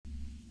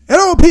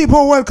Hello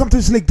people, welcome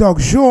to Slick Dog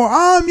Show.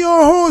 I'm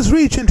your host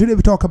Rich and today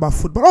we talk about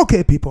football.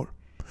 Okay people,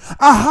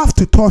 I have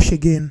to touch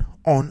again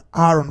on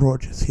Aaron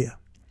Rodgers here.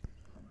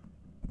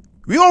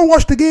 We all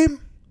watched the game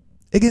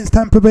against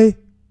Tampa Bay,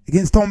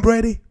 against Tom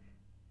Brady.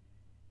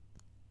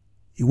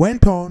 He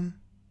went on,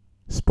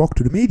 spoke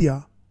to the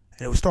media, and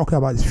he was talking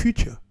about his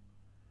future.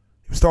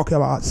 He was talking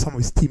about some of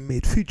his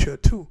teammates' future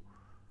too.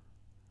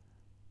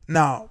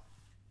 Now,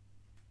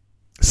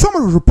 some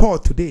of the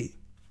report today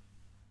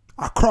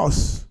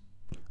across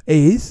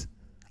is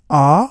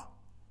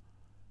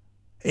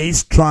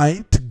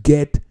trying to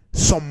get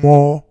some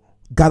more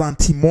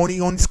guarantee money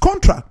on his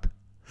contract,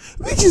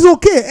 which is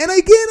okay. And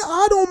again,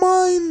 I don't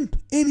mind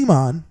any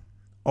man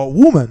or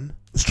woman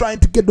who's trying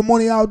to get the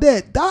money out there.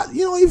 That,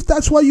 if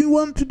that's what you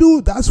want to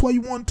do, that's what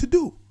you want to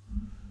do.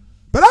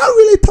 But I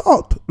really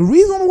thought the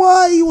reason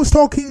why he was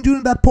talking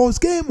during that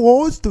post game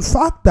was the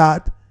fact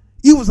that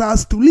he was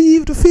asked to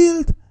leave the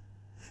field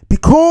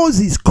because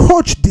his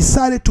coach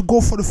decided to go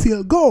for the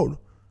field goal.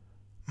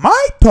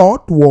 My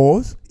thought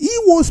was he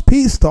was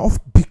pissed off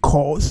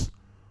because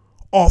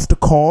of the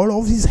call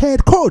of his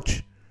head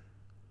coach.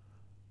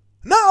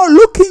 Now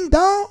looking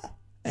down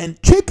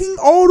and checking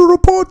all the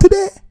report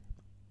today,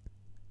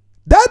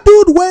 that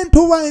dude went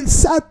over and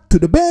sat to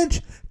the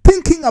bench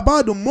thinking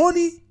about the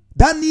money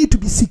that need to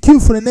be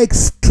secured for the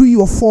next 3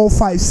 or 4 or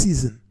 5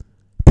 seasons.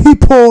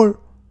 People,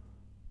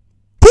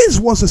 this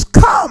was a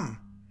scam.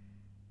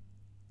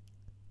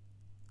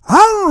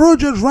 Aaron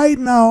Rodgers right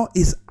now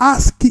is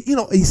asking,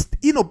 is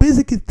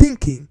basically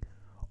thinking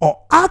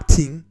or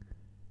acting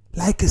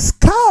like a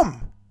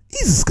scam.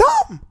 It's a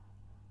scam.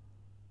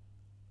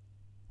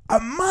 A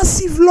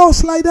massive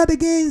loss like that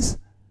against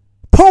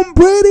Tom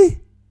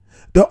Brady.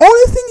 The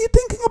only thing you're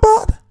thinking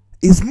about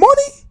is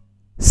money,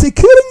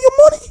 securing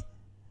your money.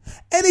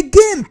 And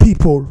again,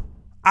 people,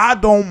 I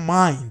don't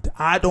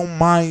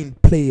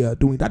mind player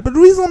doing that. But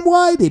the reason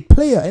why they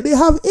player and they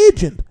have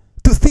agent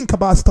to think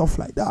about stuff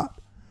like that.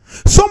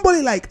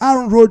 Somebody like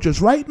Aaron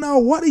Rodgers right now,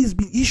 what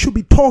he should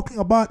be talking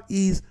about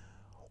is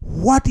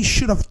what he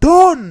should have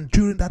done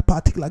during that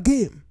particular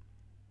game.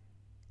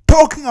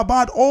 Talking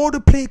about all the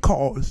play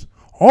calls,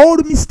 all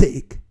the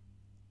mistake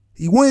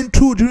he went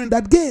through during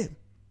that game.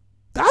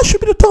 That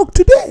should be the talk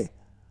today.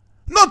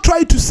 Not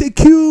try to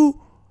secure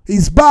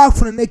his bag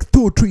for the next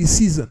 2 or 3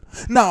 seasons.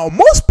 Now,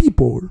 most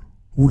people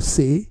would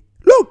say,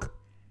 look,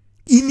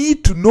 you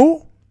need to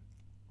know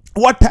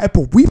what type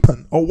of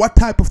weapon or what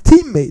type of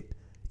teammate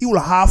he will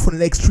have for the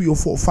next 3 or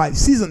 4 or 5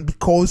 seasons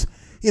because,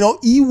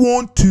 he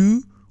want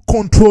to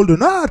control the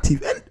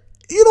narrative. And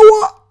you know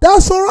what?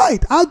 That's all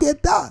right. I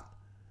get that.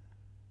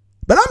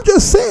 But I'm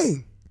just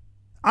saying,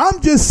 I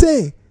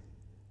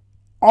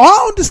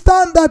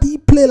understand that he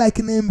played like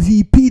an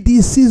MVP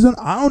this season.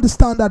 I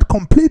understand that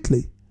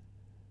completely.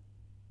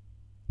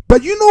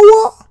 But you know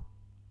what?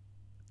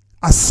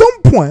 At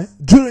some point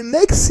during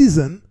next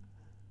season,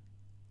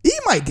 he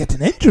might get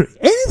an injury.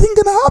 Anything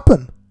can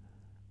happen.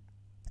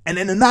 And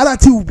then the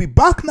narrative will be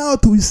back now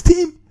to his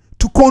team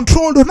to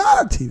control the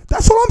narrative.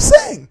 That's what I'm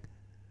saying.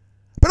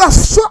 But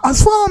as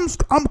far as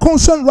I'm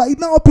concerned right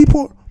now,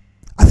 people,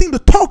 I think the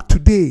talk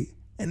today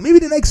and maybe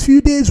the next few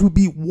days will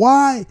be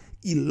why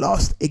he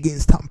lost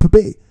against Tampa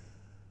Bay.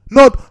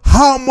 Not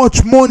how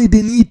much money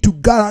they need to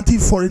guarantee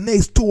for the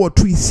next 2 or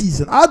 3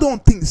 seasons. I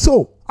don't think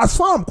so. As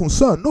far as I'm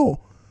concerned, no.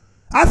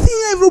 I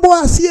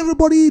see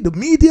everybody, the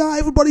media,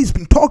 everybody's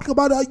been talking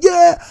about that.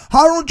 Yeah,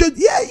 Aaron Rodgers,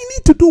 you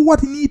need to do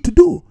what you need to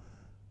do.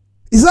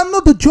 Is that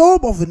not the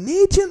job of an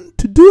agent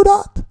to do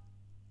that?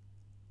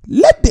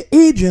 Let the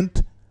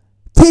agent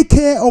take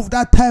care of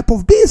that type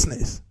of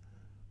business.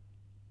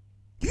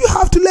 You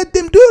have to let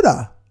them do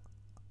that.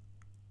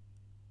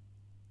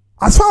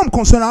 As far as I'm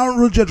concerned, Aaron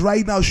Rodgers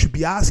right now should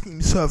be asking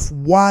himself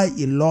why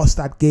he lost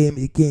that game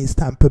against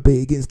Tampa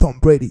Bay, against Tom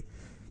Brady.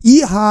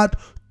 He had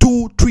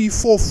 2, 3,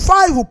 4,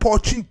 5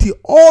 opportunity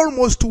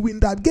almost to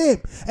win that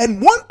game.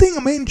 And one thing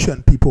I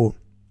mentioned, people,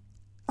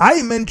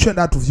 I mentioned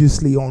that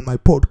obviously on my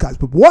podcast,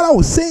 but what I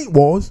was saying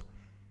was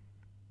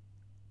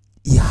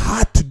he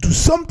had to do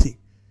something.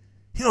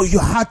 You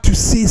had to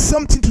say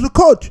something to the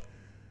coach.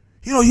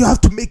 You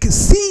have to make a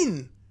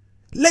scene.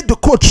 Let the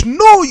coach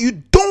know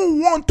you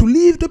don't want to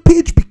leave the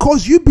pitch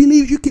because you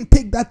believe you can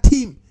take that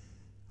team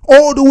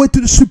all the way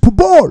to the Super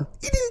Bowl.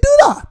 He didn't do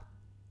that.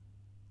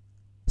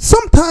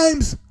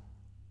 Sometimes,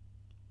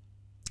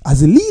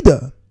 as a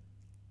leader,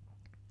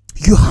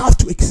 you have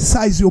to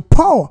exercise your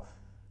power.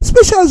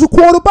 Especially as a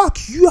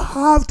quarterback, you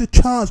have the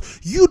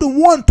chance. You're the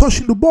one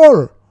touching the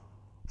ball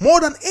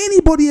more than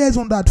anybody else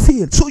on that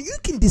field. So you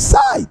can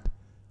decide.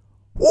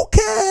 Who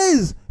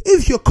cares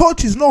if your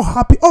coach is not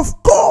happy?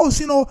 Of course,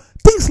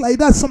 things like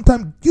that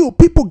sometimes,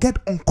 people get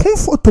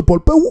uncomfortable,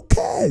 but who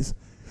cares?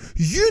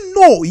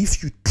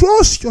 If you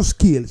trust your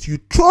skills, you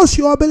trust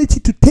your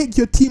ability to take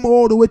your team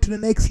all the way to the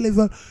next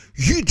level,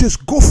 you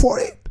just go for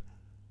it.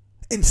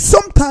 And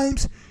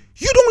sometimes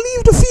you don't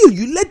leave the field.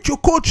 You let your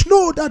coach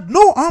know that,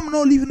 no, I'm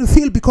not leaving the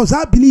field because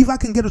I believe I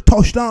can get a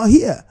touchdown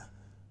here.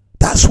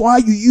 That's why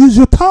you use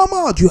your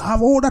timeout. You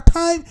have all the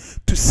time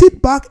to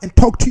sit back and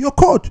talk to your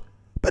coach.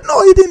 But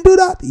no, he didn't do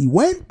that. He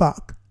went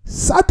back,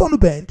 sat on the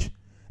bench,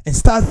 and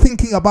started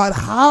thinking about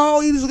how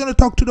he's going to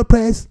talk to the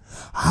press,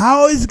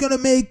 how he's going to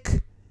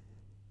make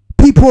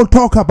people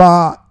talk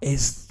about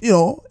his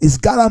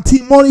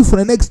guaranteed money for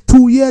the next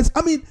 2 years.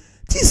 I mean,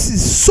 this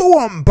is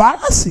so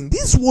embarrassing.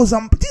 This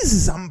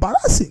is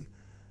embarrassing.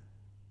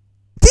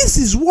 This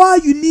is why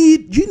you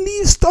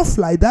leave stuff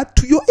like that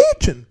to your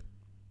agent.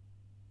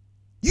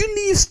 You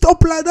leave stuff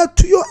like that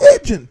to your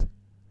agent.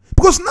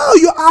 Because now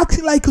you're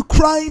acting like a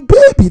crying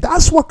baby.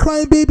 That's what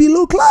crying baby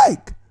look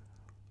like.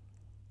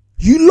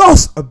 You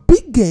lost a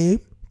big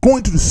game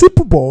going to the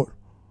Super Bowl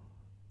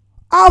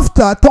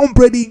after Tom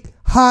Brady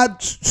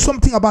had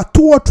something about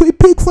 2 or 3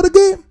 picks for the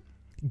game,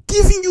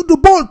 giving you the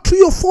ball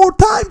 3 or 4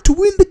 times to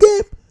win the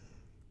game.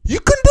 You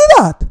can do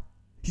that.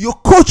 Your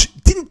coach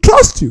didn't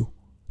trust you.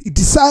 He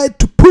decided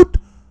to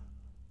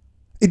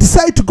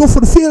go for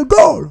the field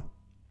goal.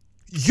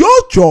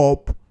 Your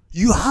job,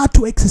 you had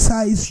to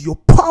exercise your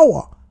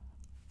power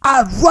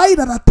right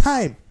at that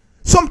time.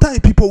 Sometimes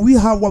people, we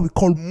have what we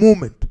call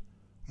moment.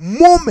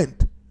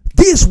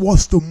 This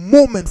was the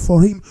moment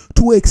for him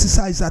to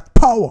exercise that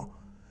power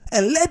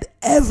and let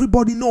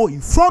everybody know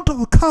in front of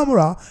the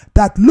camera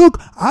that, look,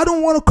 I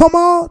don't want to come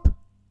out.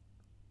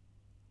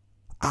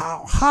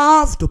 I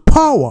have the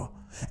power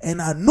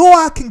and I know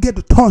I can get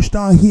the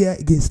touchdown here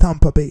against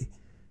Tampa Bay.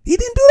 He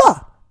didn't do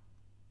that.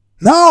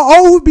 Now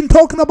all we've been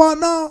talking about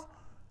now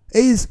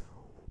is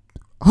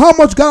how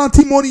much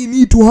guarantee money he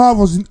need to have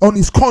on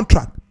his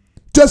contract.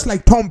 Just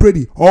like Tom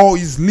Brady. Oh,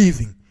 he's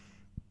leaving.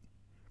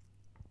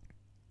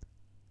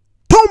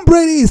 Tom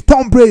Brady is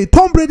Tom Brady.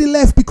 Tom Brady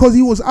left because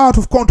he was out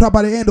of contract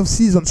by the end of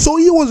season. So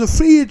he was a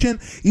free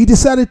agent. He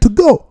decided to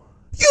go.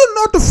 You're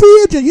not a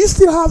free agent. You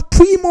still have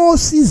 3 more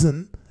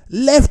seasons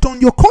left on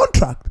your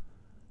contract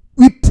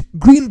with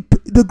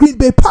the Green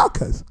Bay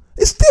Packers.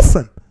 It's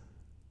different.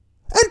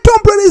 And Tom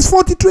Brady is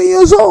 43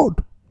 years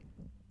old.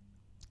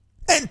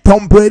 And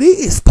Tom Brady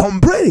is Tom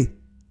Brady.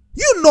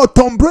 You know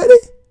Tom Brady.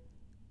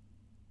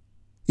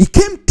 He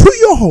came to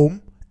your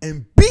home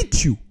and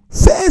beat you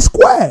fair and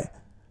square.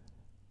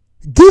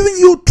 Giving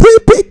you 3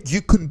 picks,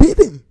 you couldn't beat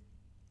him.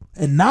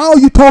 And now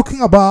you're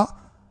talking about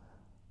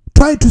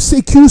trying to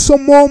secure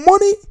some more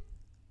money?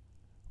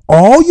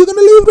 Or you're going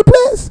to leave the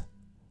place?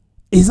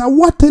 Is that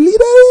what the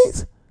leader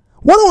is?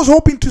 What I was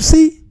hoping to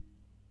see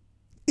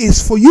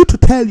is for you to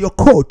tell your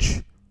coach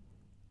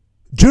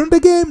during the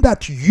game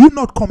that you're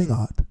not coming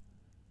out,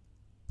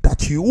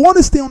 that you want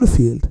to stay on the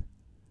field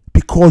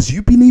because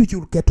you believe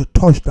you'll get a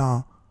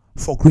touchdown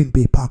for Green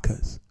Bay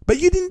Packers. But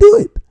you didn't do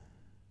it.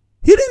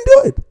 You didn't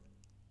do it.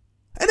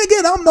 And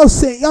again, I'm not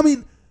saying,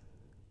 Aaron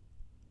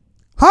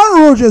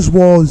Rodgers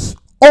was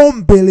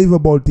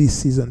unbelievable this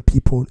season,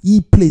 people.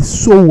 He played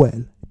so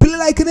well. Play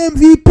like an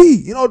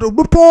MVP. The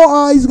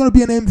report he's going to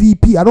be an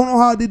MVP. I don't know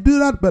how they do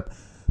that, but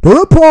the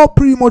report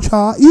pretty much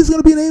he's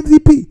going to be an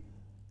MVP.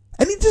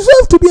 And he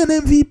deserves to be an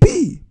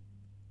MVP.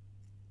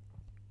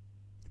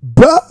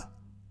 But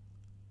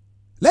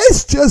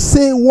let's just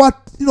say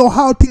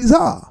how things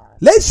are.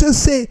 Let's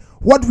just say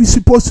what we're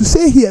supposed to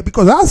say here,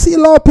 because I see a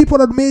lot of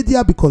people at the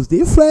media, because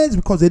they're friends,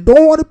 because they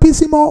don't want to piss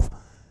him off.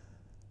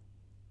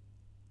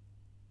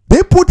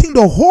 They're putting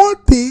the whole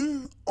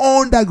thing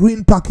on the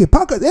Green Bay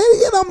Packers.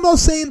 And I'm not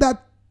saying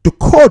that the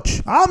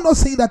coach, I'm not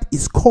saying that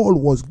his call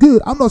was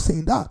good. I'm not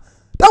saying that.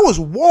 That was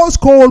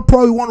worst call,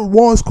 probably one of the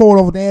worst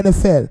call of the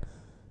NFL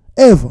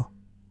ever.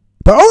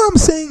 But all I'm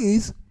saying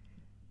is,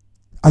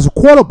 as a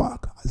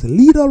quarterback, as a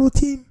leader of the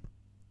team,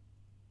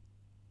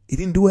 he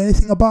didn't do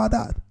anything about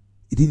that.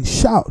 He didn't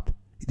shout.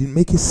 He didn't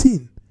make a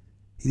scene.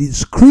 He didn't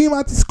scream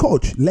at his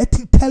coach,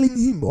 telling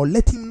him or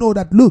let him know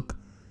that, look,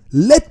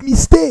 let me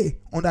stay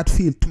on that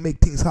field to make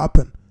things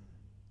happen.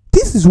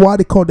 This is why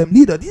they call them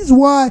leader. This is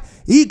why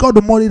he got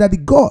the money that he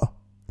got.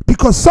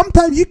 Because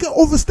sometimes you can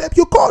overstep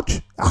your coach.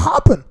 It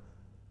happens.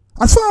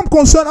 As far as I'm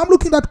concerned, I'm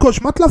looking at Coach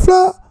Matt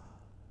LaFleur.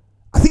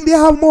 I think they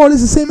have more or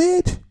less the same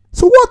age.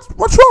 So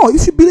what's wrong?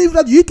 If you believe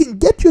that you can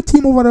get your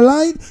team over the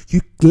line,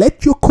 you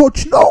let your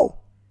coach know.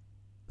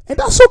 And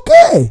that's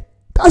okay.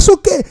 That's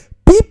okay.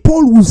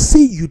 People will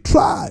see you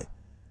try.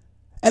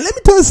 And let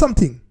me tell you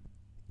something.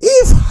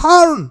 If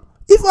Aaron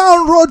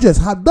Rodgers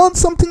had done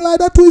something like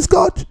that to his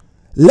coach,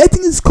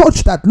 letting his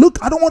coach that, look,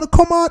 I don't want to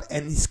come out,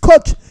 and his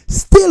coach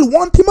still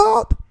want him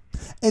out,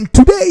 and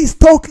today he's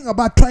talking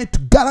about trying to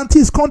guarantee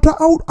his contract,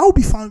 I'll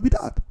be fine with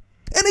that.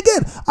 And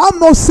again, I'm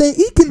not saying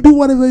he can do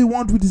whatever he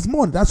wants with his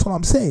money. That's what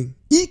I'm saying.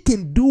 He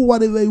can do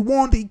whatever he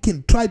wants. He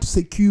can try to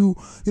secure,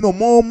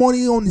 more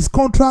money on his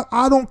contract.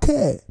 I don't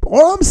care.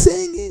 All I'm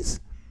saying is,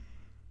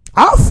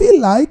 I feel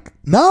like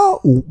now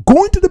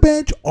going to the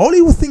bench, all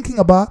he was thinking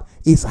about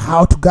is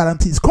how to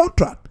guarantee his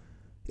contract.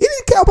 He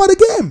didn't care about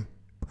the game.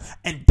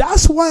 And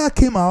that's why I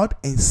came out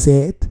and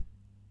said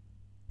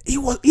he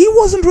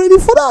wasn't ready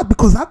for that,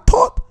 because I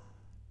thought,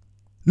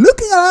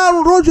 looking at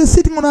Aaron Rodgers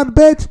sitting on that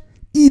bench,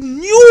 he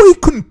knew he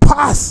couldn't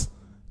pass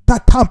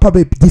that Tampa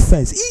Bay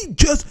defense. He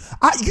just,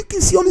 you can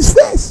see on his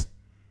face.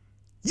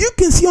 You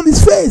can see on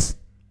his face.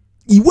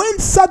 He went,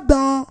 sat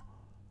down,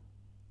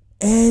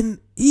 and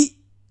he,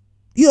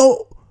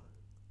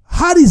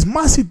 had his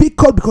massive big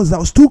cut because that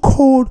was too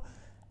cold.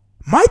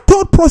 My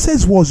thought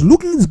process was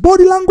looking at his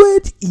body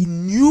language. He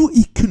knew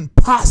he couldn't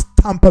pass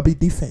Tampa Bay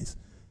defense.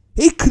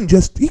 He couldn't do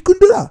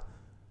that.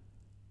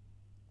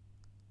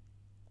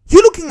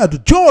 You're looking at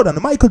the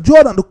Michael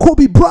Jordan, the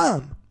Kobe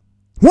Bryant.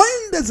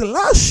 When there's a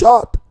last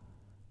shot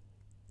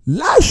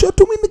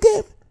to win the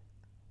game,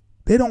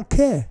 they don't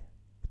care.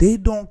 They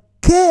don't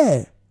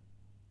care.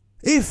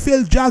 If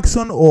Phil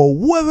Jackson or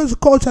whoever's the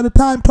coach at the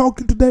time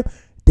talking to them,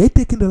 they're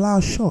taking the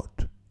last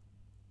shot.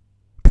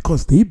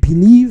 Because they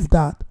believe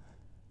that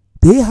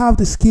they have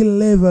the skill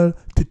level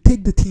to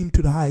take the team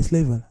to the highest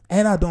level.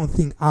 And I don't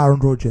think Aaron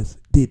Rodgers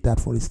did that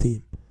for his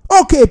team.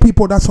 Okay,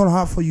 people, that's all I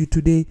have for you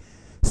today.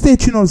 Stay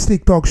tuned on the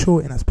Slick Talk Show,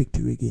 and I'll speak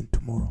to you again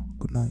tomorrow.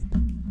 Good night.